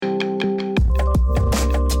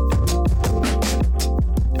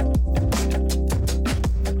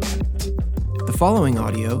following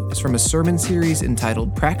audio is from a sermon series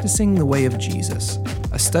entitled Practicing the Way of Jesus,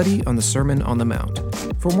 a study on the Sermon on the Mount.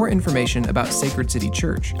 For more information about Sacred City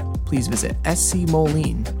Church, please visit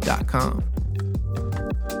scmoline.com.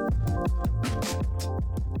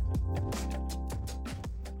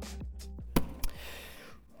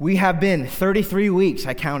 We have been 33 weeks,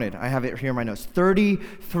 I counted, I have it here in my notes,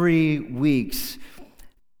 33 weeks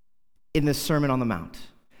in this Sermon on the Mount.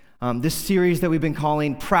 This series that we've been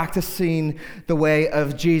calling Practicing the Way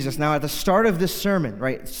of Jesus. Now, at the start of this sermon,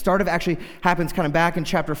 right, start of actually happens kind of back in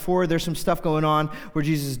chapter 4. There's some stuff going on where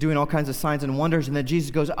Jesus is doing all kinds of signs and wonders, and then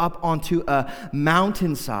Jesus goes up onto a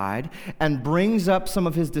mountainside and brings up some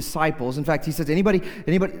of his disciples. In fact, he says,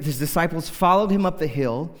 his disciples followed him up the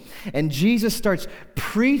hill, and Jesus starts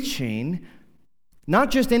preaching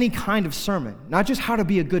not just any kind of sermon, not just how to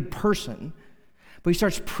be a good person, but he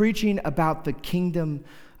starts preaching about the kingdom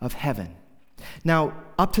of heaven. Now,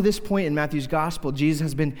 up to this point in Matthew's gospel, Jesus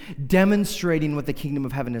has been demonstrating what the kingdom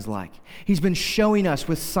of heaven is like. He's been showing us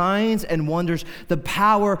with signs and wonders the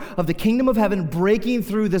power of the kingdom of heaven breaking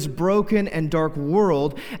through this broken and dark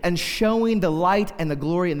world and showing the light and the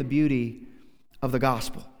glory and the beauty of the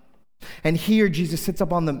gospel. And here Jesus sits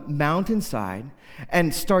up on the mountainside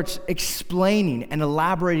and starts explaining and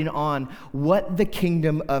elaborating on what the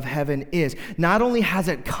kingdom of heaven is. Not only has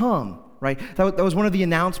it come, right? That was one of the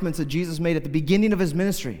announcements that Jesus made at the beginning of his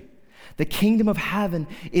ministry. The kingdom of heaven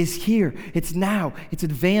is here. It's now. It's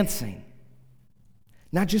advancing.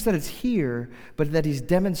 Not just that it's here, but that he's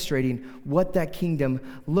demonstrating what that kingdom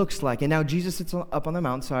looks like. And now Jesus sits up on the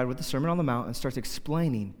mountainside with the Sermon on the Mount and starts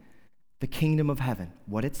explaining the kingdom of heaven,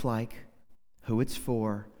 what it's like, who it's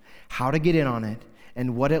for, how to get in on it,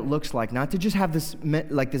 and what it looks like. Not to just have this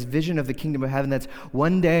vision of the kingdom of heaven that's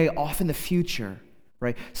one day off in the future,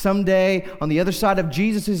 right? Someday on the other side of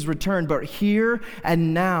Jesus' return, but here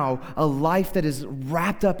and now, a life that is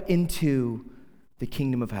wrapped up into the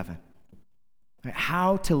kingdom of heaven. Right?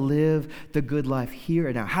 How to live the good life here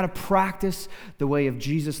and now. How to practice the way of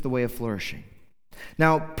Jesus, the way of flourishing.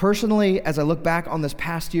 Now, personally, as I look back on this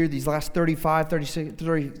past year, these last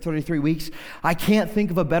 33 weeks, I can't think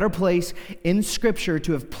of a better place in Scripture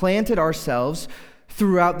to have planted ourselves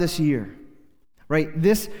throughout this year. Right?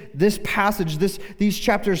 This passage, these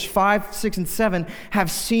chapters 5, 6, and 7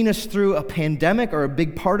 have seen us through a pandemic, or a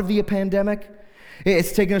big part of the pandemic.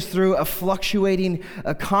 It's taken us through a fluctuating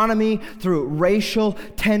economy, through racial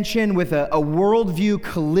tension, with a worldview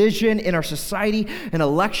collision in our society, an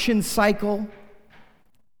election cycle.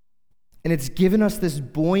 And it's given us this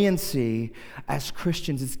buoyancy as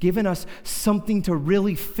Christians. It's given us something to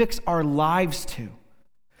really fix our lives to.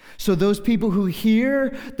 So those people who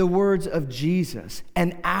hear the words of Jesus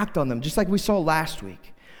and act on them, just like we saw last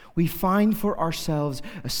week, we find for ourselves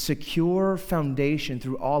a secure foundation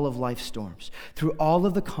through all of life's storms, through all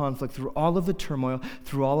of the conflict, through all of the turmoil,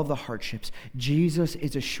 through all of the hardships. Jesus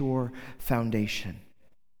is a sure foundation.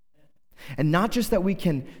 And not just that we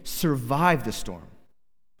can survive the storm.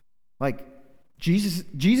 Like, Jesus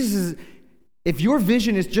is, if your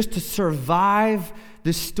vision is just to survive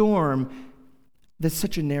the storm, that's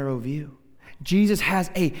such a narrow view. Jesus has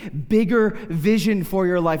a bigger vision for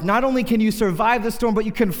your life. Not only can you survive the storm, but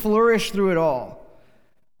you can flourish through it all.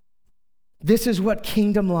 This is what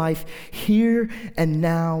kingdom life here and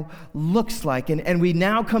now looks like. And we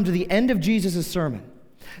now come to the end of Jesus' sermon.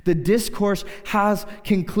 The discourse has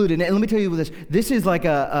concluded. And let me tell you this. This is like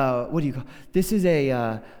this is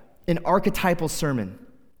an archetypal sermon.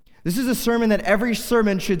 This is a sermon that every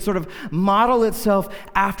sermon should sort of model itself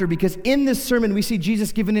after, because in this sermon we see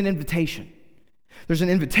Jesus giving an invitation. There's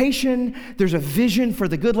an invitation, there's a vision for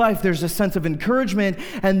the good life, there's a sense of encouragement,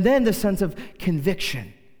 and then the sense of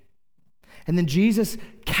conviction. And then Jesus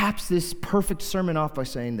caps this perfect sermon off by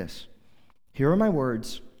saying this: here are my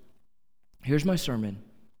words, here's my sermon,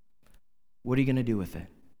 what are you going to do with it?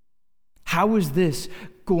 How is this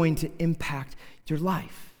going to impact your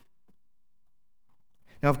life?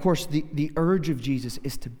 Now, of course, the urge of Jesus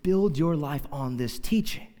is to build your life on this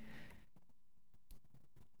teaching.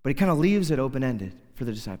 But he kind of leaves it open-ended for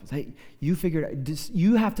the disciples. Hey, you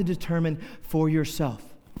have to determine for yourself.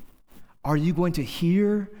 Are you going to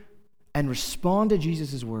hear and respond to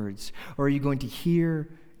Jesus' words, or are you going to hear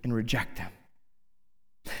and reject them?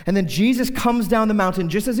 And then Jesus comes down the mountain,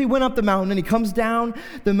 just as he went up the mountain, and he comes down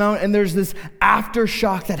the mountain, and there's this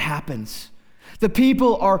aftershock that happens. The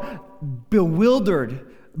people are bewildered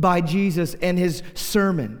by Jesus and his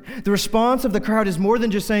sermon. The response of the crowd is more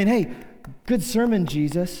than just saying, hey, good sermon,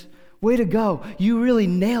 Jesus. Way to go. You really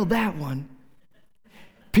nailed that one.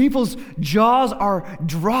 People's jaws are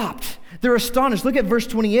dropped. They're astonished. Look at verse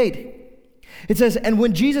 28. It says, and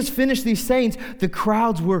when Jesus finished these sayings, the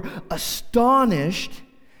crowds were astonished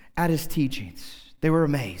at his teachings. They were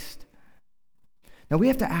amazed. Now we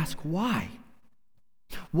have to ask why.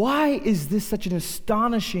 Why is this such an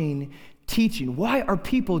astonishing teaching? Why are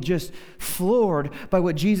people just floored by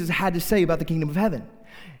what Jesus had to say about the kingdom of heaven?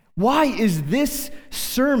 Why is this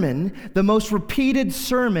sermon the most repeated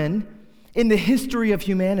sermon in the history of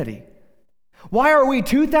humanity? Why are we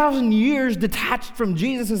 2,000 years detached from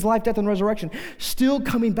Jesus' life, death, and resurrection, still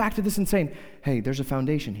coming back to this and saying, hey, there's a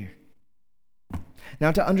foundation here?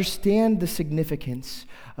 Now, to understand the significance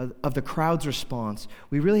of the crowd's response,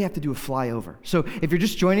 we really have to do a flyover. So if you're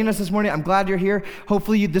just joining us this morning, I'm glad you're here.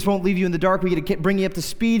 Hopefully this won't leave you in the dark. We get to bring you up to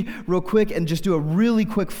speed real quick and just do a really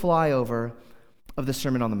quick flyover of the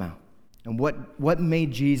Sermon on the Mount. And what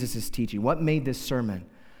made Jesus' teaching, what made this sermon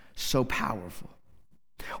so powerful?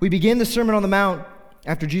 We begin the Sermon on the Mount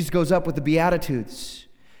after Jesus goes up with the Beatitudes.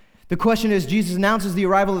 The question is, Jesus announces the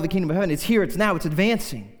arrival of the kingdom of heaven. It's here, it's now, it's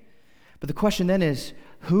advancing. But the question then is,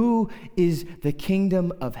 who is the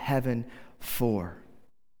kingdom of heaven for?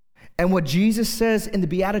 And what Jesus says in the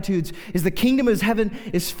Beatitudes is the kingdom of heaven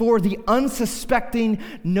is for the unsuspecting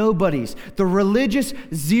nobodies, the religious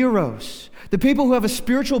zeros, the people who have a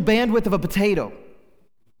spiritual bandwidth of a potato.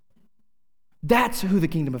 That's who the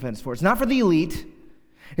kingdom of heaven is for. It's not for the elite.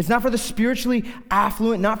 It's not for the spiritually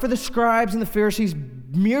affluent, not for the scribes and the Pharisees,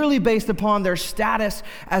 merely based upon their status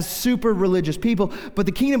as super religious people, but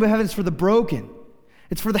the kingdom of heaven is for the broken.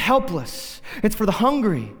 It's for the helpless. It's for the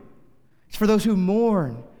hungry. It's for those who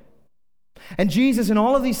mourn. And Jesus, in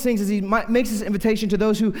all of these things, as he makes this invitation to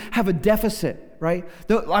those who have a deficit, right?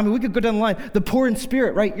 We could go down the line. The poor in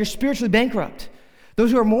spirit, right? You're spiritually bankrupt.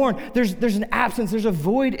 Those who are mourn, there's an absence, there's a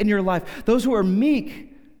void in your life. Those who are meek,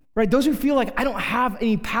 right? Those who feel like I don't have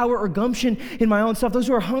any power or gumption in my own self. Those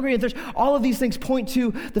who are hungry. And there's all of these things point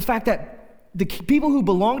to the fact that the people who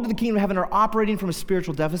belong to the kingdom of heaven are operating from a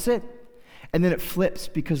spiritual deficit. And then it flips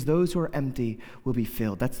because those who are empty will be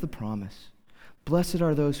filled. That's the promise. Blessed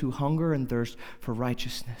are those who hunger and thirst for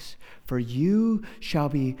righteousness, for you shall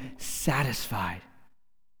be satisfied.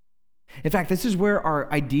 In fact, this is where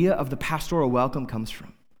our idea of the pastoral welcome comes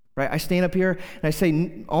from, right? I stand up here and I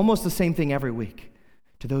say almost the same thing every week.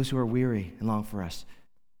 To those who are weary and long for rest,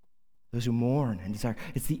 those who mourn and desire.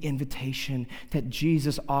 It's the invitation that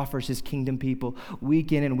Jesus offers his kingdom people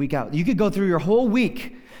week in and week out. You could go through your whole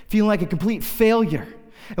week feeling like a complete failure.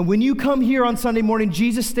 And when you come here on Sunday morning,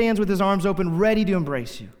 Jesus stands with his arms open, ready to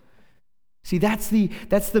embrace you. See, that's the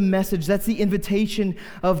message, that's the invitation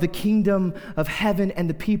of the kingdom of heaven and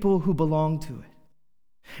the people who belong to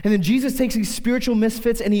it. And then Jesus takes these spiritual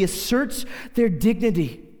misfits and he asserts their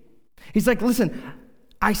dignity. He's like, listen,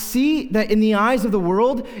 I see that in the eyes of the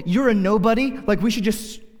world, you're a nobody, like we should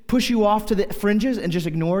just push you off to the fringes and just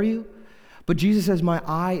ignore you. But Jesus says, my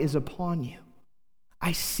eye is upon you.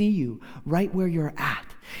 I see you right where you're at.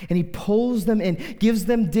 And he pulls them in, gives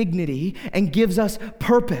them dignity, and gives us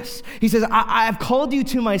purpose. He says, I have called you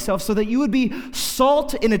to myself so that you would be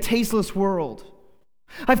salt in a tasteless world.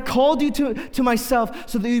 I've called you to myself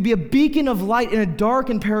so that you'd be a beacon of light in a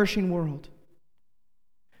dark and perishing world.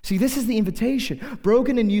 See, this is the invitation.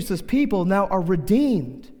 Broken and useless people now are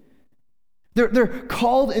redeemed. They're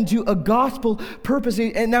called into a gospel purpose.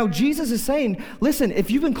 And now Jesus is saying, listen, if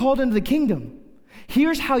you've been called into the kingdom,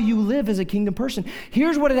 here's how you live as a kingdom person.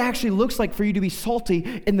 Here's what it actually looks like for you to be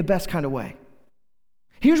salty in the best kind of way.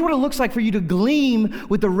 Here's what it looks like for you to gleam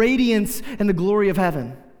with the radiance and the glory of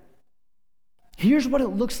heaven. Here's what it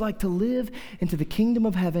looks like to live into the kingdom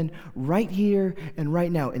of heaven right here and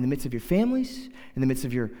right now, in the midst of your families, in the midst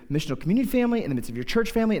of your missional community family, in the midst of your church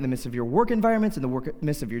family, in the midst of your work environments, in the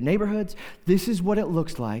midst of your neighborhoods. This is what it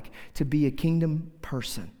looks like to be a kingdom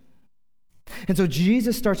person. And so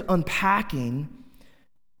Jesus starts unpacking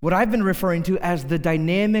what I've been referring to as the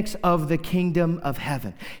dynamics of the kingdom of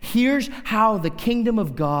heaven. Here's how the kingdom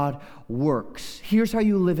of God works. Here's how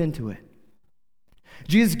you live into it.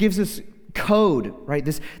 Jesus gives us code, right?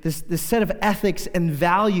 This set of ethics and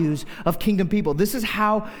values of kingdom people. This is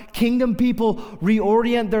how kingdom people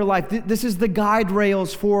reorient their life. This is the guide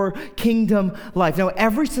rails for kingdom life. Now,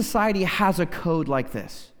 every society has a code like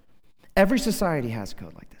this. Every society has a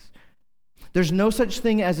code like this. There's no such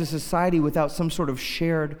thing as a society without some sort of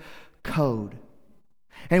shared code.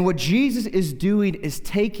 And what Jesus is doing is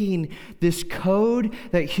taking this code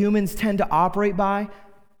that humans tend to operate by,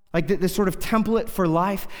 like this sort of template for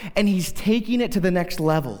life, and he's taking it to the next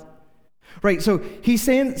level. Right, so he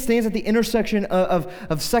stands at the intersection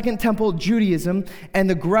of Second Temple Judaism and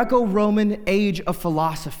the Greco-Roman age of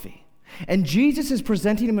philosophy. And Jesus is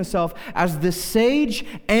presenting himself as the sage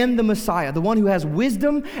and the Messiah, the one who has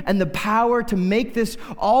wisdom and the power to make this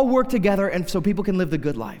all work together and so people can live the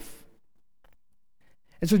good life.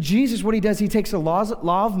 And so Jesus, what he does, he takes the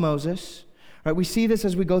law of Moses. Right, we see this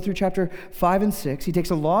as we go through chapter 5 and 6. He takes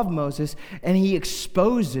the law of Moses and he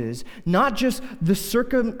exposes not just the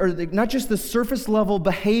surface level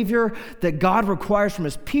behavior that God requires from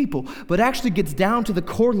his people, but actually gets down to the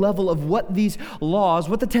core level of what these laws,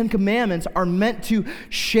 what the Ten Commandments are meant to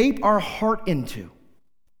shape our heart into.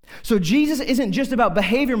 So Jesus isn't just about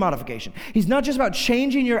behavior modification. He's not just about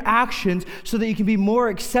changing your actions so that you can be more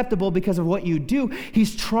acceptable because of what you do.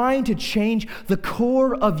 He's trying to change the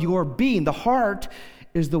core of your being. The heart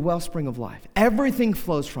is the wellspring of life. Everything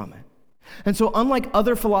flows from it. And so unlike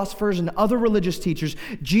other philosophers and other religious teachers,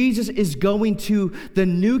 Jesus is going to the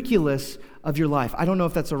nucleus of your life. I don't know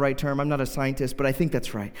if that's the right term. I'm not a scientist, but I think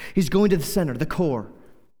that's right. He's going to the center, the core.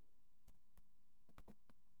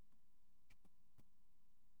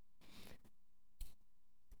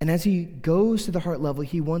 And as he goes to the heart level,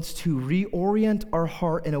 he wants to reorient our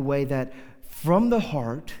heart in a way that from the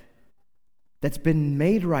heart that's been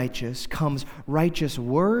made righteous comes righteous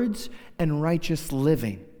words and righteous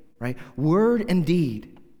living, right? Word and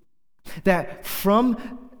deed. That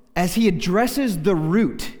as he addresses the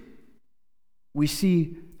root, we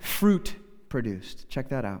see fruit produced. Check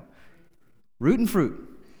that out. Root and fruit.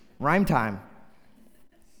 Rhyme time.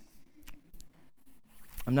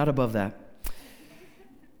 I'm not above that.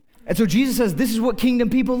 And so Jesus says, this is what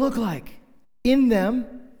kingdom people look like. In them,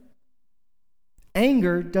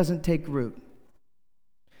 anger doesn't take root,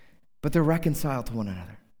 but they're reconciled to one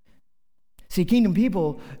another. See, kingdom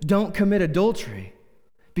people don't commit adultery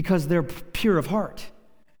because they're pure of heart.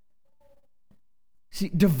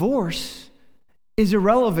 See, divorce is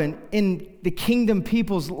irrelevant in the kingdom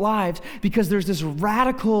people's lives because there's this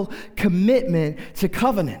radical commitment to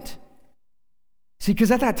covenant. See,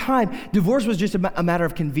 because at that time, divorce was just a matter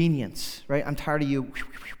of convenience, right? I'm tired of you.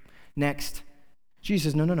 Next.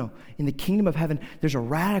 Jesus says, no. In the kingdom of heaven, there's a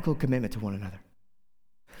radical commitment to one another.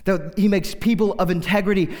 That he makes people of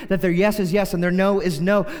integrity, that their yes is yes and their no is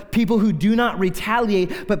no. People who do not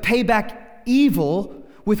retaliate, but pay back evil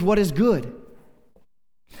with what is good.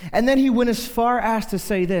 And then he went as far as to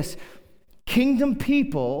say this, kingdom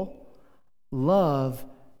people love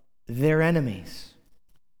their enemies.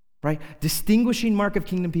 Right? Distinguishing mark of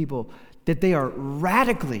kingdom people, that they are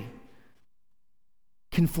radically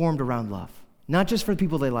conformed around love. Not just for the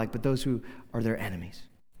people they like, but those who are their enemies.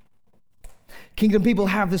 Kingdom people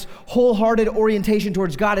have this wholehearted orientation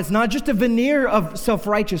towards God. It's not just a veneer of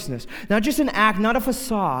self-righteousness, not just an act, not a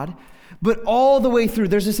facade, but all the way through.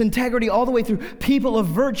 There's this integrity all the way through. People of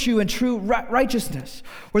virtue and true righteousness,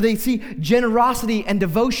 where they see generosity and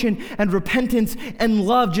devotion and repentance and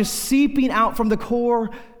love just seeping out from the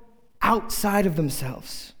core outside of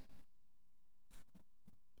themselves.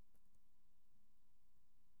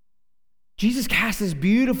 Jesus casts this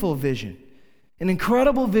beautiful vision, an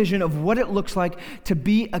incredible vision of what it looks like to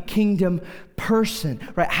be a kingdom person,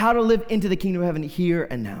 right? How to live into the kingdom of heaven here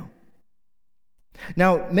and now.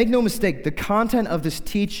 Now, make no mistake, the content of this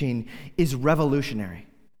teaching is revolutionary.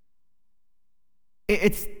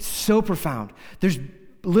 It's so profound. There's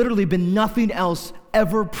literally been nothing else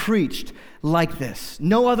ever preached like this.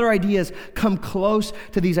 No other ideas come close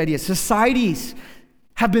to these ideas. Societies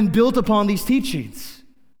have been built upon these teachings.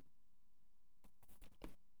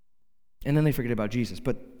 And then they forget about Jesus,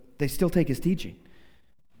 but they still take his teaching.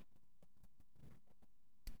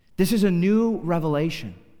 This is a new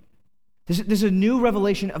revelation. This is a new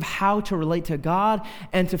revelation of how to relate to God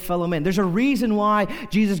and to fellow men. There's a reason why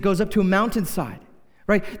Jesus goes up to a mountainside,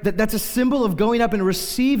 right? That's a symbol of going up and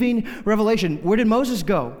receiving revelation. Where did Moses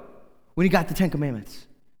go when he got the Ten Commandments?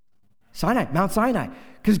 Sinai, Mount Sinai.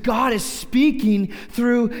 Because God is speaking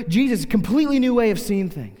through Jesus, a completely new way of seeing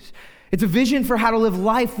things. It's a vision for how to live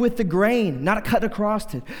life with the grain, not cut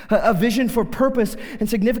across it. A vision for purpose and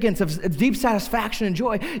significance of deep satisfaction and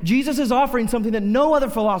joy. Jesus is offering something that no other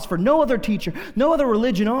philosopher, no other teacher, no other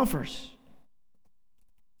religion offers.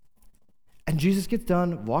 And Jesus gets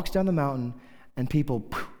done, walks down the mountain, and people,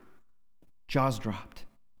 jaws dropped,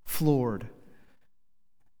 floored.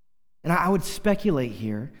 And I would speculate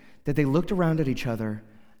here that they looked around at each other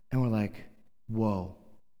and were like, whoa,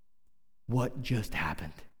 what just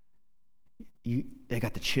happened? They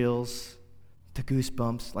got the chills, the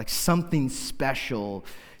goosebumps, like something special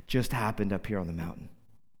just happened up here on the mountain.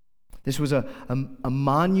 This was a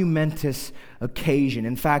monumentous occasion.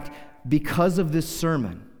 In fact, because of this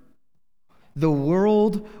sermon, the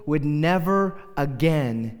world would never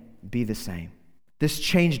again be the same. This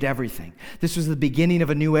changed everything. This was the beginning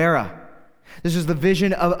of a new era. This was the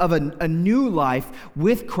vision of a new life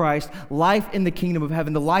with Christ, life in the kingdom of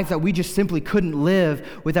heaven, the life that we just simply couldn't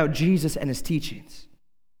live without Jesus and his teachings.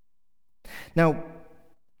 Now,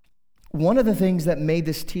 one of the things that made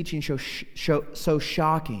this teaching so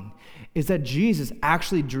shocking is that Jesus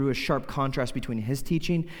actually drew a sharp contrast between his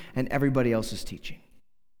teaching and everybody else's teaching.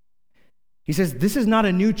 He says, this is not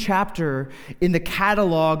a new chapter in the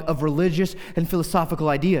catalog of religious and philosophical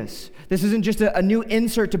ideas. This isn't just a new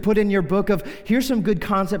insert to put in your book of, here's some good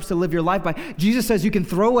concepts to live your life by. Jesus says you can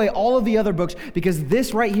throw away all of the other books because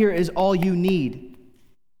this right here is all you need.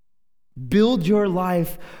 Build your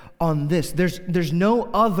life on this. There's no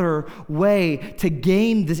other way to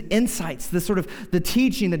gain these insights, this sort of the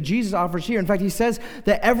teaching that Jesus offers here. In fact, he says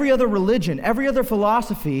that every other religion, every other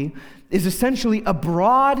philosophy is essentially a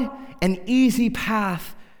broad and easy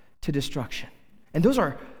path to destruction. And those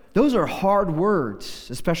are hard words,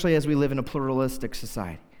 especially as we live in a pluralistic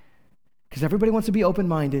society. Because everybody wants to be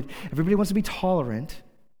open-minded, everybody wants to be tolerant.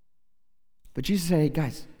 But Jesus said, hey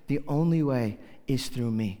guys, the only way is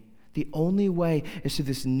through me. The only way is through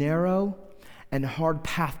this narrow and hard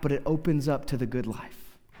path, but it opens up to the good life.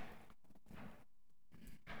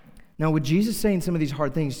 Now, with Jesus saying some of these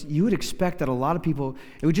hard things, you would expect that a lot of people,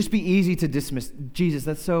 it would just be easy to dismiss. Jesus,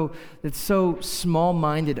 that's so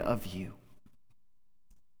small-minded of you.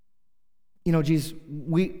 You know, Jesus,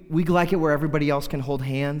 we like it where everybody else can hold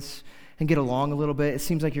hands and get along a little bit. It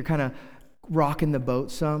seems like you're kind of rocking the boat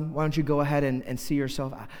some. Why don't you go ahead and see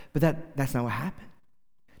yourself? But that's not what happened.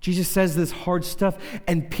 Jesus says this hard stuff,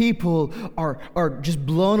 and people are just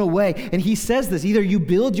blown away. And he says this, either you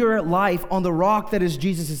build your life on the rock that is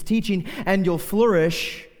Jesus' teaching and you'll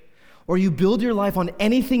flourish, or you build your life on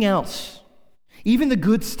anything else, even the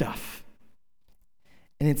good stuff.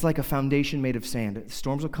 And it's like a foundation made of sand. The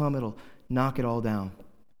storms will come, it'll knock it all down,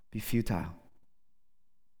 be futile.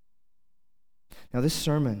 Now this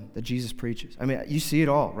sermon that Jesus preaches, I mean, you see it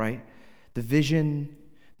all, right? The vision,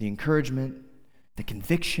 the encouragement, the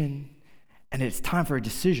conviction, and it's time for a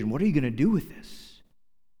decision. What are you going to do with this?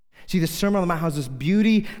 See, the Sermon on the Mount has this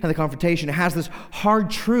beauty and the confrontation. It has this hard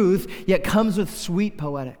truth, yet comes with sweet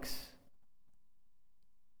poetics.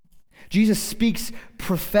 Jesus speaks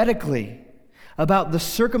prophetically about the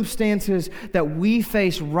circumstances that we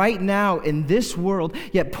face right now in this world,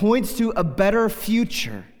 yet points to a better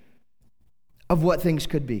future of what things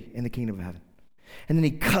could be in the kingdom of heaven. And then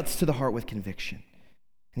he cuts to the heart with conviction.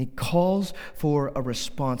 And he calls for a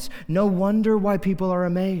response. No wonder why people are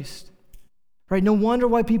amazed. Right? No wonder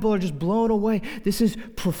why people are just blown away. This is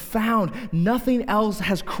profound. Nothing else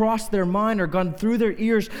has crossed their mind or gone through their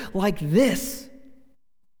ears like this.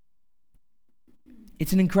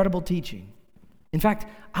 It's an incredible teaching. In fact,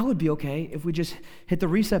 I would be okay if we just hit the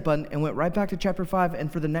reset button and went right back to chapter 5 and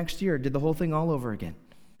for the next year did the whole thing all over again.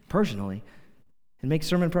 Personally, it makes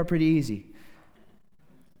sermon prep pretty easy.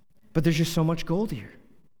 But there's just so much gold here.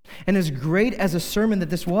 And as great as a sermon that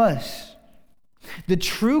this was, the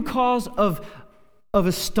true cause of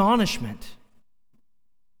astonishment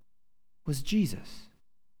was Jesus.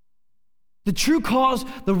 The true cause,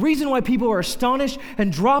 the reason why people are astonished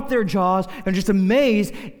and drop their jaws and just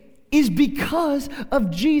amazed is because of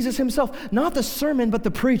Jesus himself. Not the sermon, but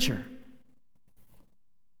the preacher.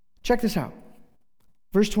 Check this out.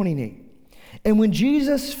 Verse 28. And when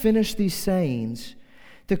Jesus finished these sayings,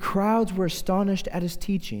 the crowds were astonished at his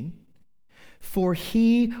teaching, for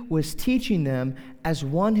he was teaching them as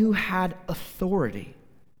one who had authority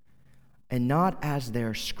and not as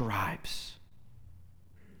their scribes.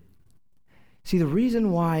 See, the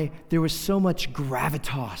reason why there was so much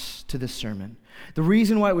gravitas to this sermon, the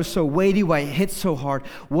reason why it was so weighty, why it hit so hard,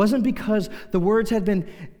 wasn't because the words had been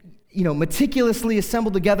meticulously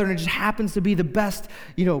assembled together and it just happens to be the best,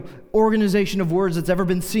 organization of words that's ever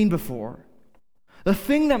been seen before. The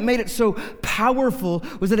thing that made it so powerful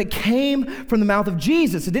was that it came from the mouth of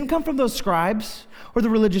Jesus. It didn't come from those scribes or the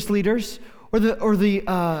religious leaders or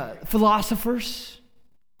the philosophers.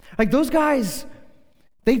 Like those guys,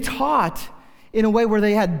 they taught in a way where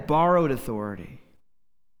they had borrowed authority.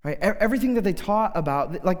 Right? Everything that they taught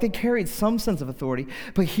about, like they carried some sense of authority,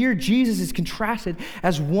 but here Jesus is contrasted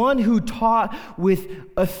as one who taught with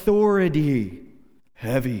authority,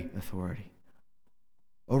 heavy authority.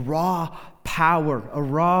 A raw power, a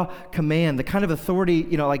raw command, the kind of authority,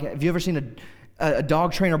 like have you ever seen a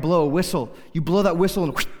dog trainer blow a whistle? You blow that whistle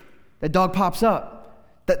and whoosh, that dog pops up.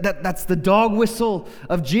 That's the dog whistle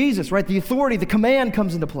of Jesus, right? The authority, the command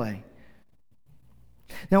comes into play.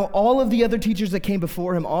 Now, all of the other teachers that came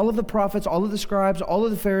before him, all of the prophets, all of the scribes, all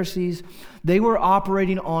of the Pharisees, they were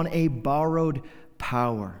operating on a borrowed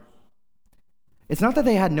power. It's not that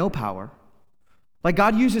they had no power. Like,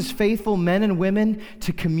 God uses faithful men and women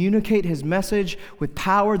to communicate his message with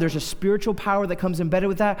power. There's a spiritual power that comes embedded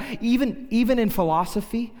with that. Even in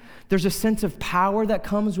philosophy, there's a sense of power that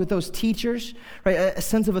comes with those teachers, right? A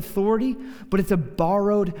sense of authority, but it's a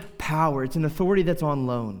borrowed power. It's an authority that's on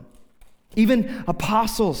loan. Even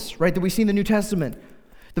apostles, right, that we see in the New Testament,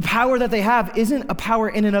 the power that they have isn't a power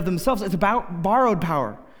in and of themselves. It's about borrowed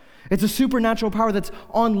power. It's a supernatural power that's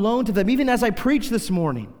on loan to them. Even as I preach this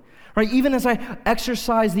morning, right? Even as I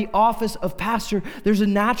exercise the office of pastor, there's a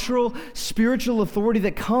natural spiritual authority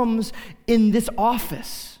that comes in this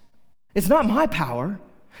office. It's not my power.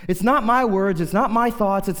 It's not my words. It's not my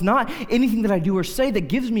thoughts. It's not anything that I do or say that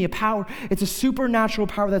gives me a power. It's a supernatural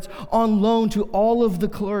power that's on loan to all of the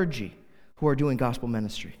clergy who are doing gospel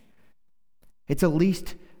ministry. It's a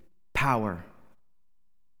leased power.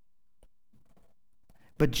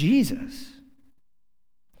 But Jesus,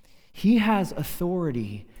 he has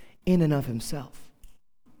authority in and of himself.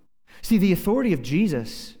 See, the authority of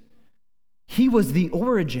Jesus, he was the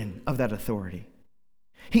origin of that authority.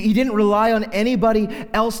 He didn't rely on anybody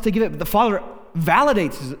else to give it. The Father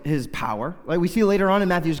validates his power. Like we see later on in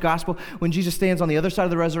Matthew's gospel, when Jesus stands on the other side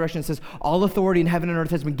of the resurrection and says, all authority in heaven and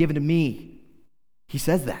earth has been given to me. He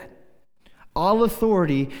says that. All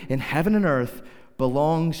authority in heaven and earth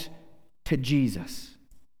belongs to Jesus.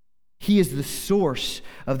 He is the source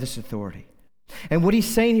of this authority. And what he's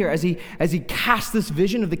saying here as he casts this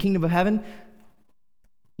vision of the kingdom of heaven,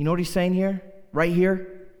 you know what he's saying here? Right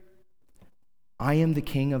here? I am the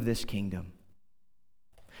king of this kingdom.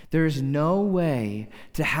 There is no way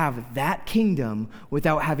to have that kingdom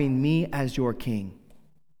without having me as your king.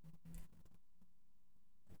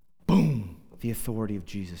 Boom! The authority of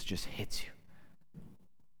Jesus just hits you.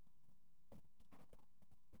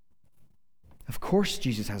 Of course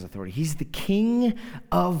Jesus has authority. He's the king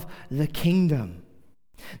of the kingdom.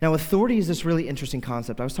 Now, authority is this really interesting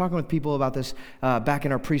concept. I was talking with people about this back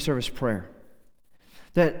in our pre-service prayer.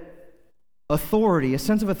 That authority, a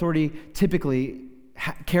sense of authority, typically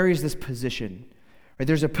carries this position. Right?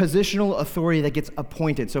 There's a positional authority that gets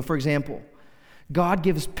appointed. So, for example, God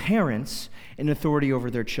gives parents an authority over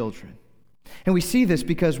their children. And we see this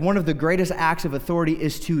because one of the greatest acts of authority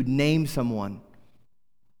is to name someone.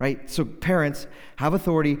 Right? So parents have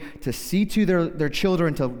authority to see to their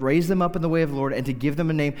children, to raise them up in the way of the Lord, and to give them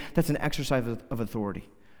a name. That's an exercise of authority.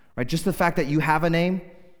 Right? Just the fact that you have a name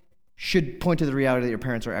should point to the reality that your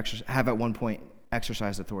parents have at one point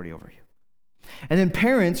exercised authority over you. And then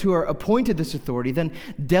parents who are appointed this authority then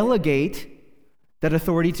delegate that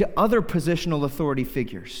authority to other positional authority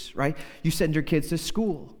figures. Right? You send your kids to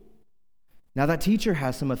school. Now that teacher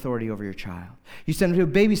has some authority over your child. You send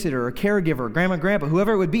them to a babysitter or a caregiver, or grandma, grandpa,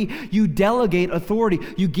 whoever it would be. You delegate authority.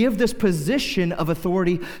 You give this position of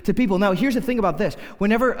authority to people. Now, here's the thing about this.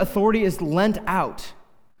 Whenever authority is lent out,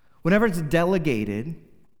 whenever it's delegated,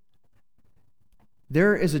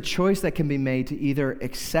 there is a choice that can be made to either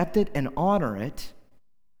accept it and honor it,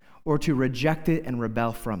 or to reject it and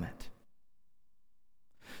rebel from it.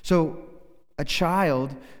 So, a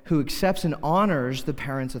child who accepts and honors the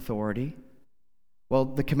parent's authority, well,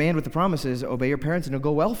 the command with the promise is obey your parents and it'll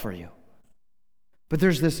go well for you. But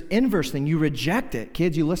there's this inverse thing. You reject it.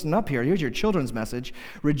 Kids, you listen up here. Here's your children's message.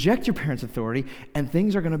 Reject your parents' authority and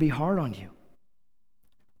things are going to be hard on you.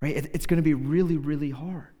 Right? It's going to be really, really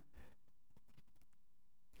hard.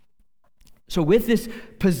 So with this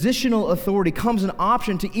positional authority comes an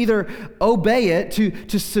option to either obey it,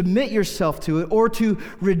 to submit yourself to it, or to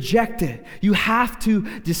reject it. You have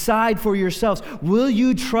to decide for yourselves. Will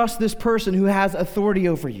you trust this person who has authority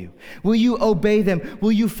over you? Will you obey them?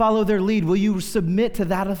 Will you follow their lead? Will you submit to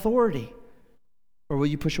that authority? Or will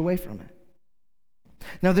you push away from it?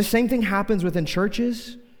 Now, the same thing happens within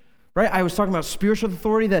churches. Right? I was talking about spiritual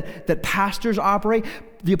authority that pastors operate.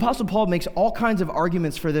 The Apostle Paul makes all kinds of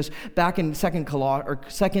arguments for this back in 2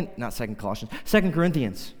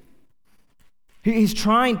 Corinthians. He's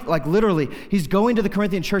trying, like literally, he's going to the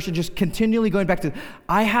Corinthian church and just continually going back to,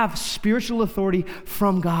 I have spiritual authority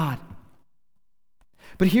from God.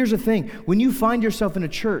 But here's the thing. When you find yourself in a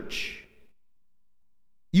church,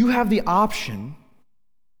 you have the option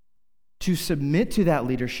to submit to that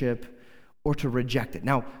leadership or to reject it.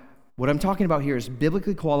 Now, what I'm talking about here is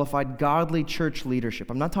biblically qualified, godly church leadership.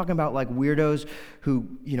 I'm not talking about like weirdos who,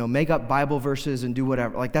 make up Bible verses and do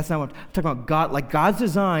whatever. Like that's not what I'm talking about. God, like God's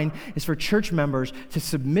design is for church members to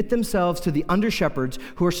submit themselves to the under shepherds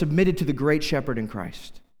who are submitted to the great shepherd in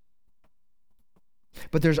Christ.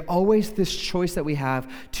 But there's always this choice that we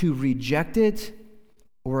have to reject it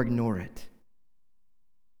or ignore it.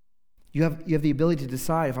 You have the ability to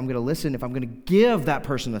decide if I'm going to listen, if I'm going to give that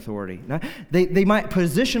person authority. Now, they might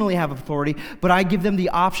positionally have authority, but I give them the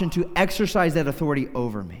option to exercise that authority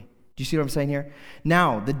over me. Do you see what I'm saying here?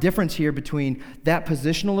 Now, the difference here between that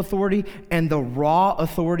positional authority and the raw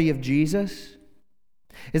authority of Jesus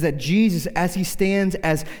is that Jesus, as he stands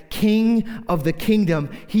as king of the kingdom,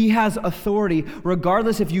 he has authority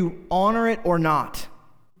regardless if you honor it or not.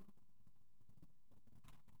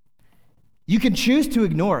 You can choose to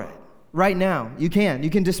ignore it right now. You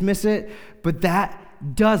can dismiss it, but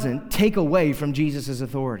that doesn't take away from Jesus'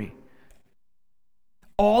 authority.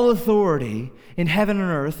 All authority in heaven and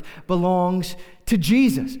earth belongs to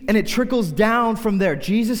Jesus, and it trickles down from there.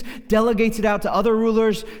 Jesus delegates it out to other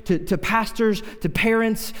rulers, to pastors, to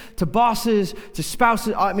parents, to bosses, to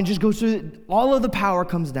spouses. I mean, just goes through. All of the power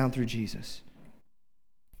comes down through Jesus.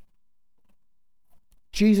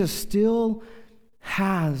 Jesus still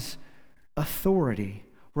has authority,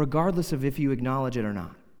 regardless of if you acknowledge it or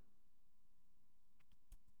not.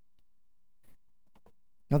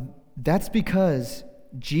 Now, that's because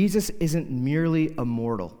Jesus isn't merely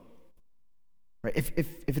immortal. Right? If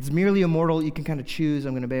it's merely immortal, you can kind of choose,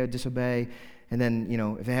 I'm going to obey or disobey, and then,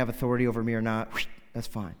 if they have authority over me or not, that's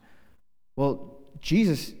fine. Well,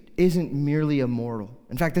 Jesus isn't merely immortal.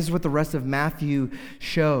 In fact, this is what the rest of Matthew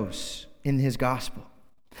shows in his gospel.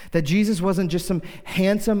 That Jesus wasn't just some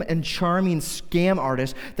handsome and charming scam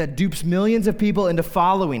artist that dupes millions of people into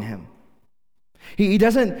following him. He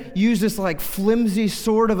doesn't use this flimsy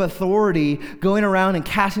sort of authority going around and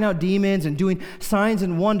casting out demons and doing signs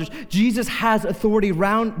and wonders. Jesus has authority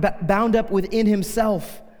bound up within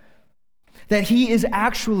himself. That he is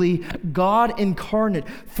actually God incarnate,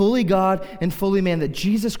 fully God and fully man. That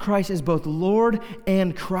Jesus Christ is both Lord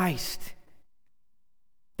and Christ.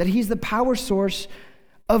 That he's the power source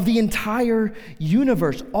of the entire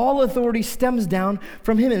universe. All authority stems down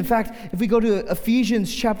from him. In fact, if we go to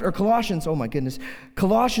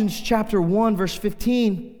Colossians chapter 1, verse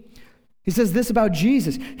 15, he says this about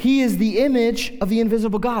Jesus. He is the image of the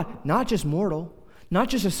invisible God, not just mortal, not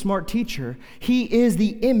just a smart teacher. He is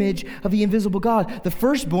the image of the invisible God, the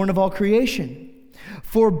firstborn of all creation.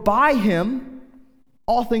 For by him,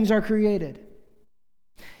 all things are created.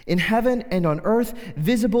 In heaven and on earth,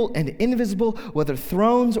 visible and invisible, whether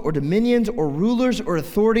thrones or dominions or rulers or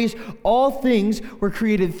authorities, all things were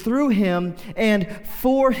created through him and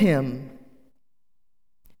for him.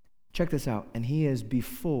 Check this out. And he is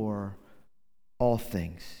before all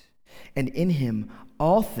things. And in him,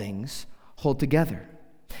 all things hold together.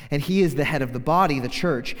 And he is the head of the body, the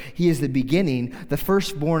church. He is the beginning, the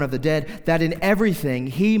firstborn of the dead, that in everything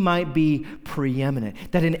he might be preeminent,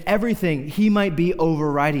 that in everything he might be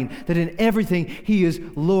overriding, that in everything he is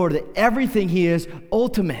Lord, that everything he is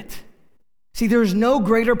ultimate. See, there is no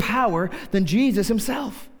greater power than Jesus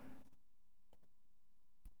himself.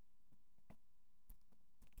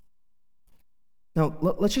 Now,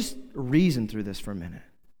 let's just reason through this for a minute.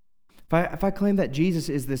 If I claim that Jesus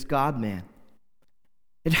is this God-man,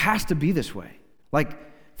 it has to be this way.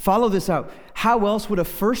 Follow this out. How else would a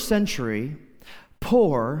first century,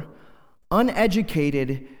 poor,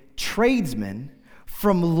 uneducated tradesman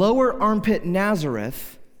from lower armpit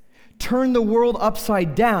Nazareth turn the world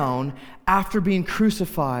upside down after being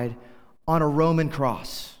crucified on a Roman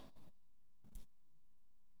cross?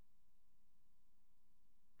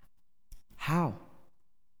 How?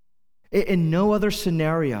 In no other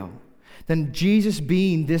scenario than Jesus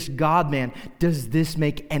being this God-man does this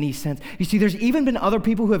make any sense. You see, there's even been other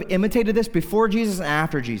people who have imitated this before Jesus and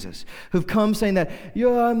after Jesus, who've come saying that,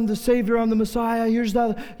 I'm the Savior, I'm the Messiah, here's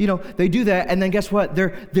the, they do that, and then guess what?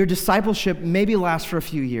 Their discipleship maybe lasts for a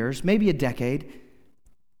few years, maybe a decade,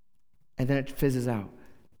 and then it fizzes out.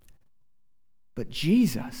 But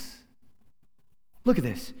Jesus, look at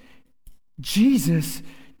this. Jesus,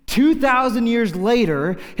 2,000 years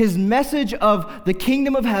later, his message of the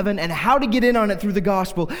kingdom of heaven and how to get in on it through the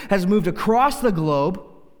gospel has moved across the globe.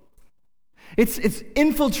 It's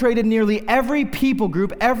infiltrated nearly every people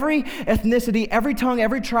group, every ethnicity, every tongue,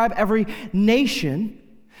 every tribe, every nation.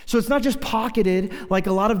 So it's not just pocketed like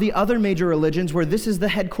a lot of the other major religions where this is the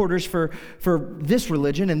headquarters for this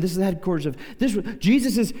religion and this is the headquarters of this.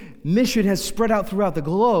 Jesus' mission has spread out throughout the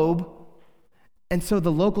globe, and so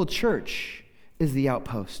the local church is the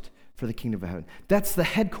outpost for the kingdom of heaven. That's the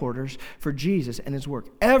headquarters for Jesus and his work.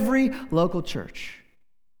 Every local church.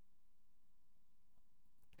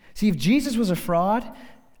 See, if Jesus was a fraud,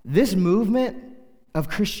 this movement of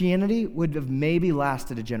Christianity would have maybe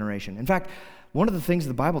lasted a generation. In fact, one of the things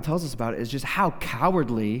the Bible tells us about is just how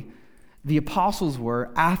cowardly the apostles were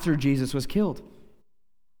after Jesus was killed.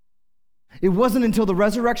 It wasn't until the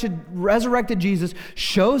resurrected Jesus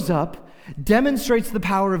shows up, demonstrates the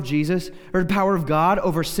power of Jesus, or the power of God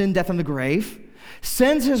over sin, death, and the grave,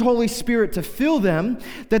 sends his Holy Spirit to fill them,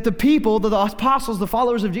 that the people, the apostles, the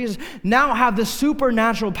followers of Jesus, now have the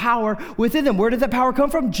supernatural power within them. Where did that power come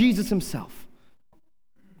from? Jesus himself.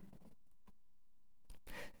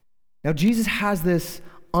 Now, Jesus has this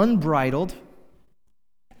unbridled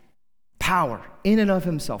power in and of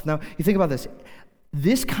himself. Now, you think about this.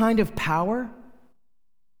 This kind of power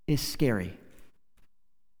is scary.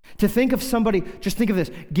 To think of somebody, just think of this,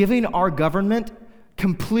 giving our government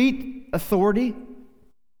complete authority,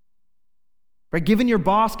 right? Giving your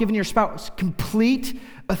boss, giving your spouse complete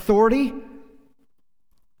authority,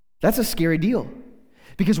 that's a scary deal.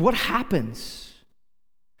 Because what happens?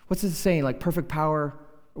 What's it saying? Like perfect power,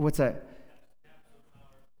 what's that?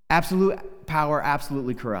 Absolute power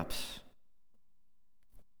absolutely corrupts.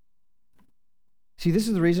 See, this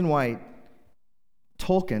is the reason why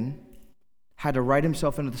Tolkien had to write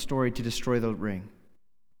himself into the story to destroy the ring.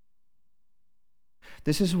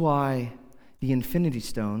 This is why the Infinity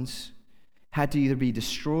Stones had to either be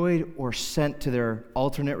destroyed or sent to their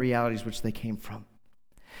alternate realities which they came from.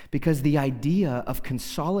 Because the idea of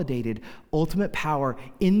consolidated ultimate power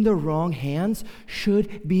in the wrong hands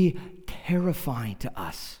should be terrifying to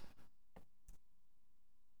us.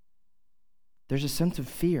 There's a sense of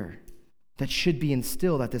fear that should be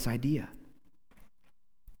instilled at this idea.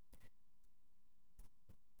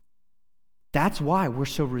 That's why we're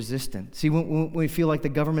so resistant. See, when we feel like the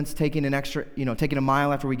government's taking an extra, taking a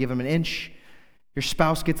mile after we give them an inch, your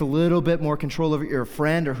spouse gets a little bit more control over your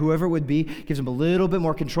friend or whoever it would be, gives them a little bit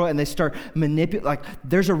more control, and they start manipulating. Like,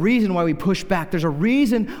 there's a reason why we push back. There's a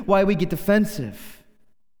reason why we get defensive.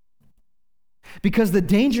 Because the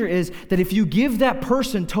danger is that if you give that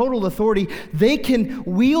person total authority, they can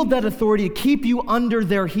wield that authority to keep you under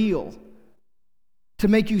their heel, to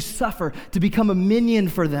make you suffer, to become a minion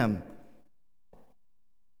for them.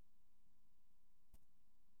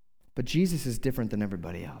 But Jesus is different than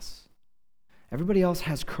everybody else. Everybody else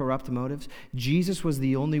has corrupt motives. Jesus was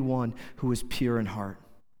the only one who was pure in heart.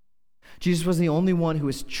 Jesus was the only one who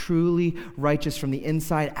was truly righteous from the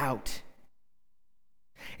inside out.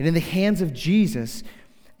 And in the hands of Jesus,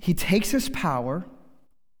 he takes his power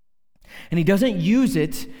and he doesn't use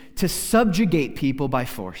it to subjugate people by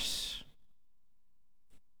force.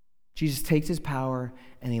 Jesus takes his power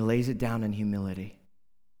and he lays it down in humility.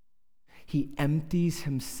 He empties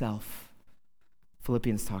himself,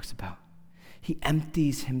 Philippians talks about. He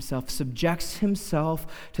empties himself, subjects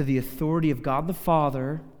himself to the authority of God the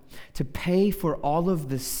Father to pay for all of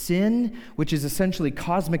the sin, which is essentially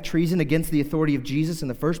cosmic treason against the authority of Jesus in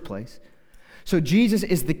the first place. So Jesus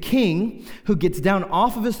is the king who gets down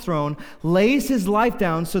off of his throne, lays his life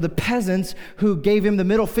down so the peasants who gave him the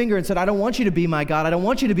middle finger and said, I don't want you to be my God, I don't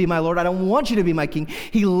want you to be my Lord, I don't want you to be my king.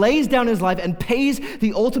 He lays down his life and pays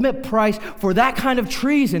the ultimate price for that kind of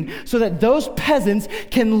treason so that those peasants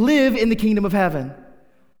can live in the kingdom of heaven.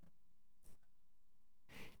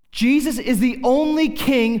 Jesus is the only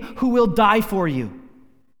king who will die for you.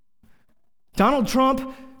 Donald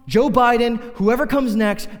Trump, Joe Biden, whoever comes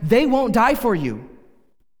next, they won't die for you.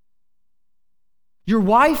 Your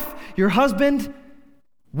wife, your husband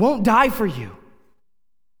won't die for you.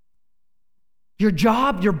 Your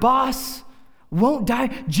job, your boss won't die.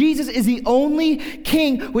 Jesus is the only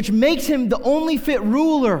king, which makes him the only fit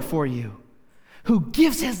ruler for you, who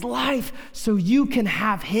gives his life so you can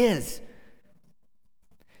have his.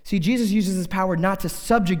 See, Jesus uses his power not to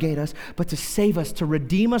subjugate us, but to save us, to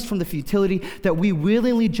redeem us from the futility that we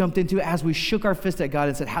willingly jumped into as we shook our fist at God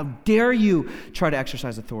and said, how dare you try to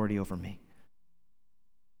exercise authority over me?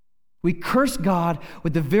 We curse God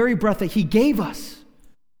with the very breath that he gave us.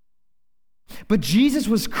 But Jesus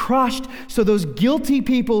was crushed so those guilty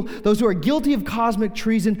people, those who are guilty of cosmic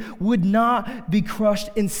treason, would not be crushed.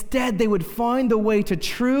 Instead, they would find the way to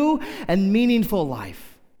true and meaningful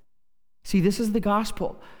life. See, this is the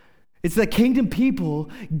gospel. It's that kingdom people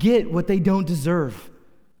get what they don't deserve.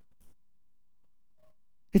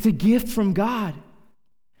 It's a gift from God.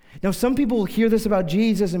 Now, some people will hear this about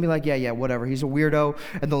Jesus and be like, yeah, whatever, he's a weirdo,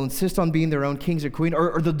 and they'll insist on being their own kings or queen,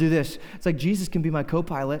 or they'll do this. It's like, Jesus can be my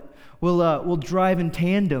co-pilot. We'll drive in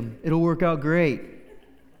tandem. It'll work out great.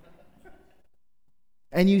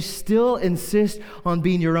 And you still insist on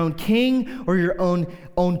being your own king or your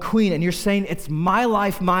own queen, and you're saying, it's my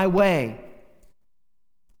life, my way.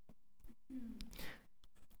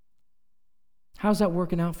 How's that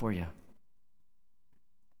working out for you?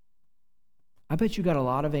 I bet you got a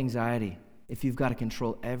lot of anxiety if you've got to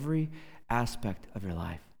control every aspect of your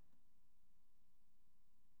life.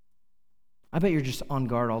 I bet you're just on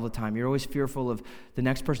guard all the time. You're always fearful of the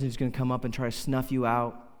next person who's going to come up and try to snuff you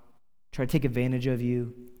out, try to take advantage of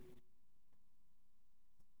you.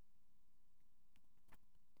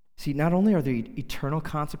 See, not only are there eternal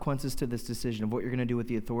consequences to this decision of what you're going to do with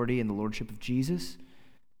the authority and the lordship of Jesus,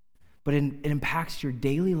 but it impacts your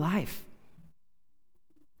daily life.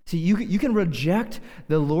 See, you can reject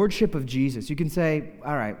the lordship of Jesus. You can say,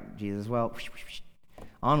 all right, Jesus, well,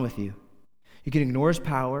 on with you. You can ignore his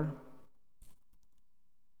power.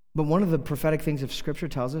 But one of the prophetic things of Scripture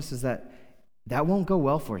tells us is that won't go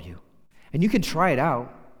well for you. And you can try it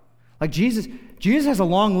out. Like Jesus has a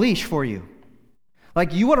long leash for you.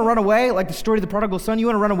 Like you want to run away, like the story of the prodigal son, you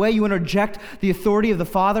want to run away, you want to reject the authority of the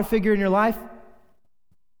father figure in your life,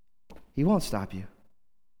 he won't stop you.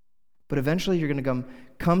 But eventually you're going to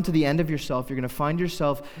come to the end of yourself. You're going to find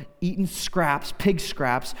yourself eating scraps, pig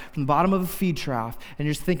scraps, from the bottom of a feed trough, and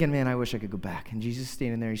you're just thinking, man, I wish I could go back. And Jesus is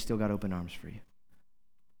standing there, he's still got open arms for you.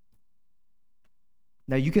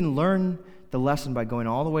 Now you can learn the lesson by going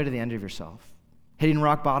all the way to the end of yourself, hitting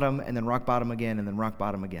rock bottom, and then rock bottom again, and then rock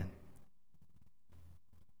bottom again.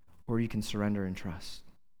 Or you can surrender and trust.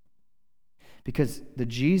 Because the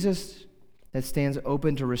Jesus that stands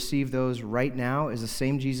open to receive those right now is the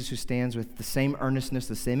same Jesus who stands with the same earnestness,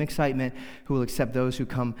 the same excitement, who will accept those who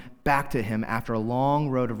come back to him after a long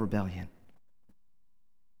road of rebellion.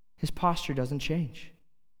 His posture doesn't change.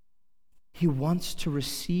 He wants to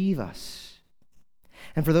receive us.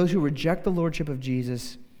 And for those who reject the lordship of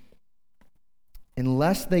Jesus,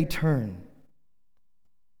 unless they turn,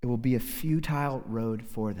 it will be a futile road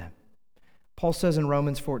for them. Paul says in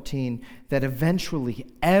Romans 14 that eventually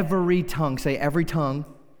every tongue, say every tongue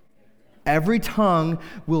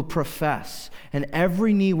will profess and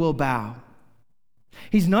every knee will bow.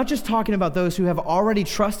 He's not just talking about those who have already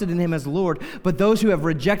trusted in him as Lord, but those who have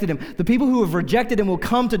rejected him. The people who have rejected him will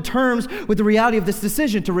come to terms with the reality of this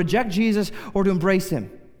decision to reject Jesus or to embrace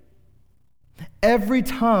him. Every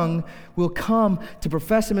tongue will come to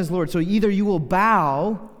profess him as Lord. So either you will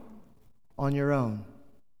bow on your own.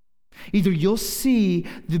 Either you'll see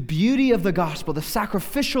the beauty of the gospel, the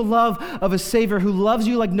sacrificial love of a Savior who loves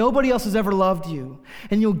you like nobody else has ever loved you,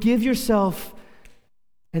 and you'll give yourself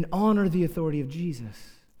and honor the authority of Jesus.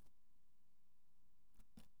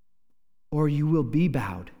 Or you will be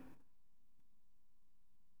bowed.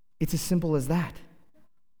 It's as simple as that.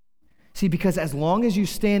 See, because as long as you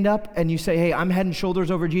stand up and you say, hey, I'm head and shoulders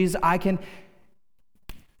over Jesus,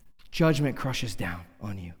 judgment crushes down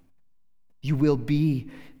on you. You will be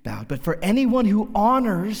bowed. But for anyone who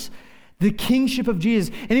honors the kingship of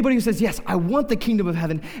Jesus, anybody who says, yes, I want the kingdom of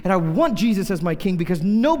heaven, and I want Jesus as my king because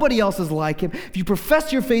nobody else is like him. If you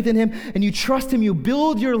profess your faith in him and you trust him, you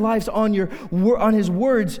build your lives on his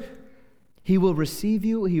words, he will receive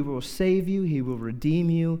you, he will save you, he will redeem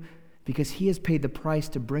you, because he has paid the price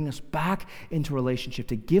to bring us back into relationship,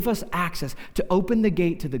 to give us access, to open the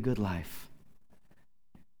gate to the good life.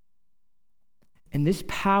 And this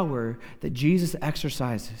power that Jesus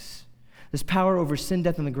exercises, this power over sin,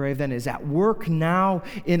 death, and the grave, then is at work now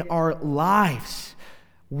in our lives,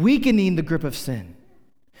 weakening the grip of sin,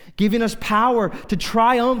 giving us power to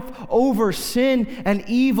triumph over sin and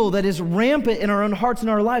evil that is rampant in our own hearts and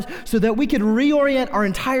our lives so that we can reorient our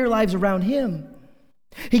entire lives around him.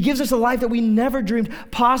 He gives us a life that we never dreamed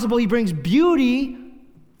possible. He brings beauty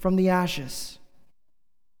from the ashes.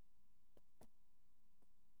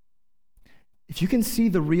 If you can see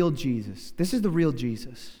the real Jesus, this is the real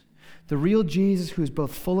Jesus. The real Jesus who is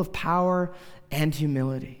both full of power and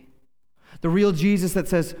humility. The real Jesus that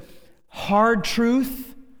says hard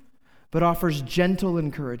truth, but offers gentle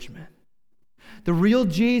encouragement. The real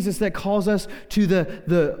Jesus that calls us to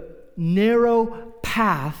the narrow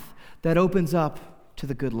path that opens up to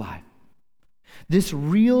the good life. This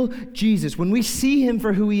real Jesus, when we see him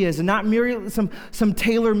for who he is, and not merely some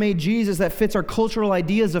tailor-made Jesus that fits our cultural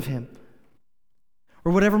ideas of him,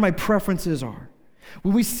 or whatever my preferences are.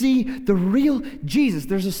 When we see the real Jesus,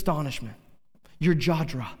 there's astonishment. Your jaw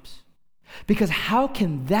drops. Because how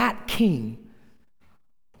can that king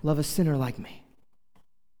love a sinner like me?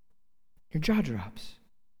 Your jaw drops.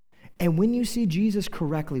 And when you see Jesus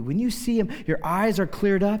correctly, when you see him, your eyes are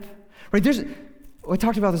cleared up. Right? I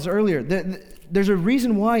talked about this earlier. There's a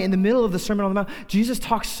reason why in the middle of the Sermon on the Mount, Jesus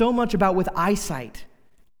talks so much about with eyesight.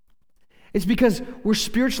 It's because we're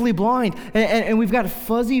spiritually blind and we've got a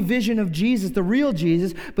fuzzy vision of Jesus, the real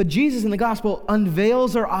Jesus, but Jesus in the gospel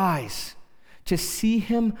unveils our eyes to see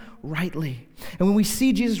him rightly. And when we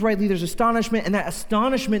see Jesus rightly, there's astonishment, and that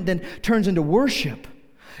astonishment then turns into worship.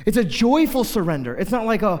 It's a joyful surrender. It's not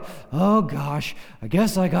like oh gosh, I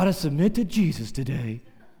guess I got to submit to Jesus today.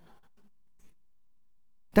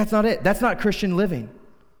 That's not it. That's not Christian living.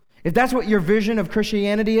 If that's what your vision of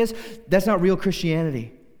Christianity is, that's not real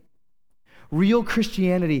Christianity. Real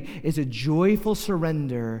Christianity is a joyful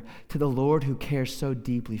surrender to the Lord who cares so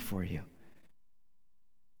deeply for you.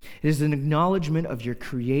 It is an acknowledgement of your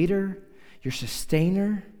Creator, your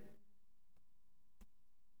Sustainer.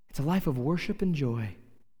 It's a life of worship and joy.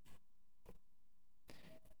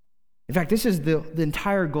 In fact, this is the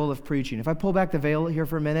entire goal of preaching. If I pull back the veil here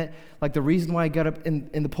for a minute, like the reason why I got up in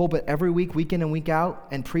the pulpit every week, week in and week out,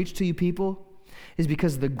 and preach to you people, is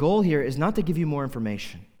because the goal here is not to give you more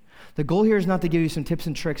information. The goal here is not to give you some tips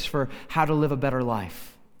and tricks for how to live a better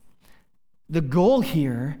life. The goal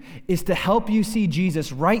here is to help you see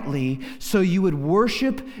Jesus rightly so you would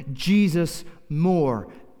worship Jesus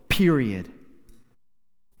more, period.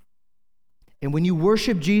 And when you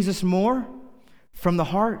worship Jesus more, from the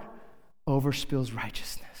heart, overspills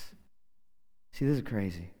righteousness. See, this is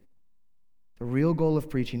crazy. The real goal of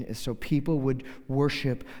preaching is so people would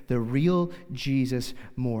worship the real Jesus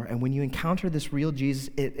more. And when you encounter this real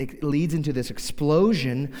Jesus, it leads into this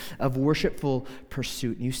explosion of worshipful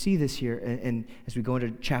pursuit. And you see this here and as we go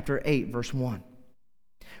into chapter 8, verse 1.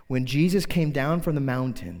 When Jesus came down from the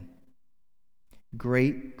mountain,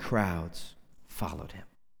 great crowds followed him.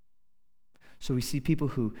 So we see people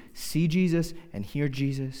who see Jesus and hear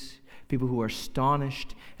Jesus, people who are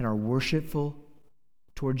astonished and are worshipful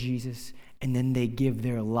toward Jesus, and then they give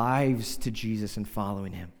their lives to Jesus and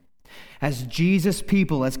following him. As Jesus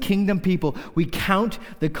people, as kingdom people, we count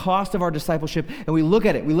the cost of our discipleship and we look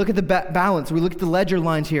at it. We look at the balance. We look at the ledger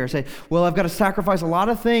lines here. Say, well, I've got to sacrifice a lot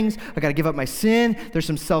of things. I've got to give up my sin. There's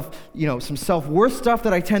some self-worth stuff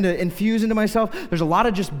that I tend to infuse into myself. There's a lot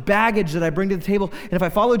of just baggage that I bring to the table. And if I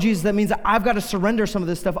follow Jesus, that means that I've got to surrender some of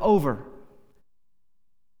this stuff over.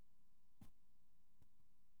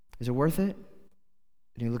 Is it worth it?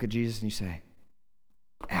 And you look at Jesus and you say,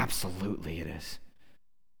 absolutely it is.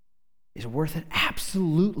 Is it worth it?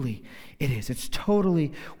 Absolutely it is. It's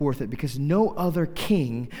totally worth it because no other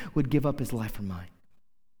king would give up his life for mine.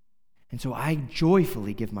 And so I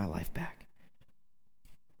joyfully give my life back.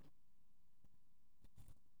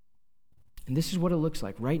 And this is what it looks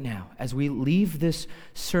like right now. As we leave this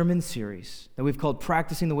sermon series that we've called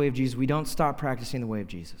Practicing the Way of Jesus, we don't stop practicing the way of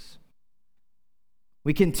Jesus.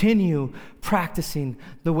 We continue practicing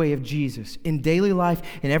the way of Jesus in daily life,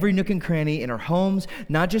 in every nook and cranny, in our homes,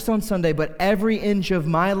 not just on Sunday, but every inch of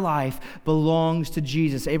my life belongs to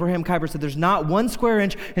Jesus. Abraham Kuyper said there's not one square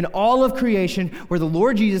inch in all of creation where the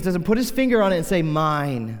Lord Jesus doesn't put his finger on it and say,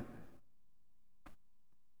 mine.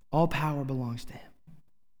 All power belongs to him.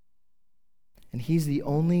 And he's the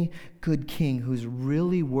only good king who's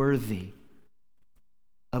really worthy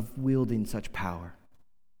of wielding such power.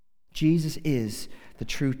 Jesus is the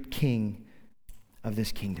true king of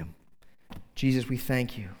this kingdom. Jesus, we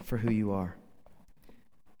thank you for who you are.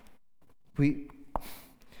 We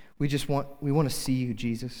want to see you,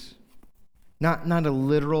 Jesus. Not a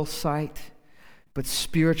literal sight, but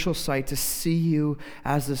spiritual sight, to see you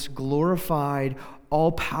as this glorified,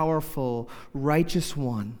 all-powerful, righteous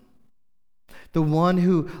one. The one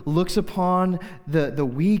who looks upon the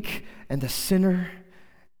weak and the sinner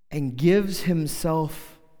and gives himself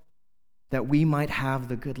that we might have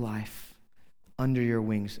the good life under your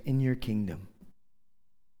wings in your kingdom.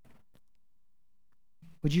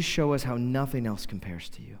 Would you show us how nothing else compares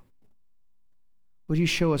to you? Would you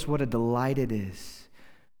show us what a delight it is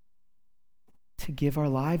to give our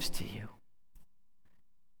lives to you?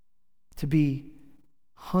 To be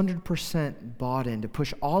 100% bought in, to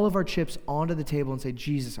push all of our chips onto the table and say,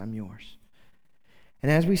 Jesus, I'm yours. And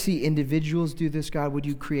as we see individuals do this, God, would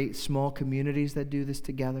you create small communities that do this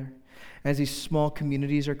together? As these small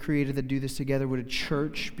communities are created that do this together, would a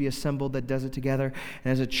church be assembled that does it together?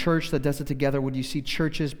 And as a church that does it together, would you see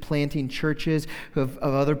churches planting churches of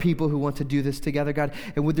other people who want to do this together, God?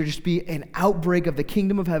 And would there just be an outbreak of the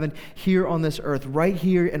kingdom of heaven here on this earth, right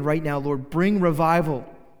here and right now? Lord, bring revival.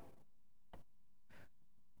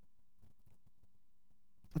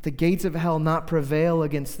 Let the gates of hell not prevail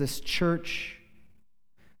against this church,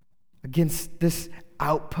 against this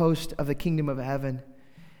outpost of the kingdom of heaven.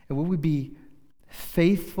 And will we be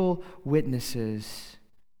faithful witnesses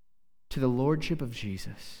to the lordship of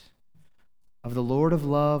Jesus, of the Lord of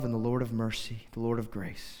love and the Lord of mercy, the Lord of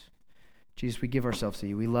grace. Jesus, we give ourselves to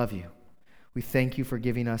you. We love you. We thank you for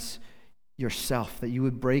giving us yourself, that you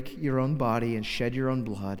would break your own body and shed your own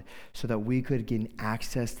blood so that we could gain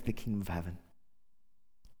access to the kingdom of heaven.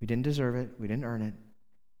 We didn't deserve it. We didn't earn it.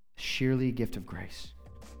 Sheerly a gift of grace.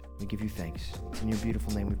 We give you thanks. It's in your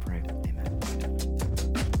beautiful name we pray. Amen.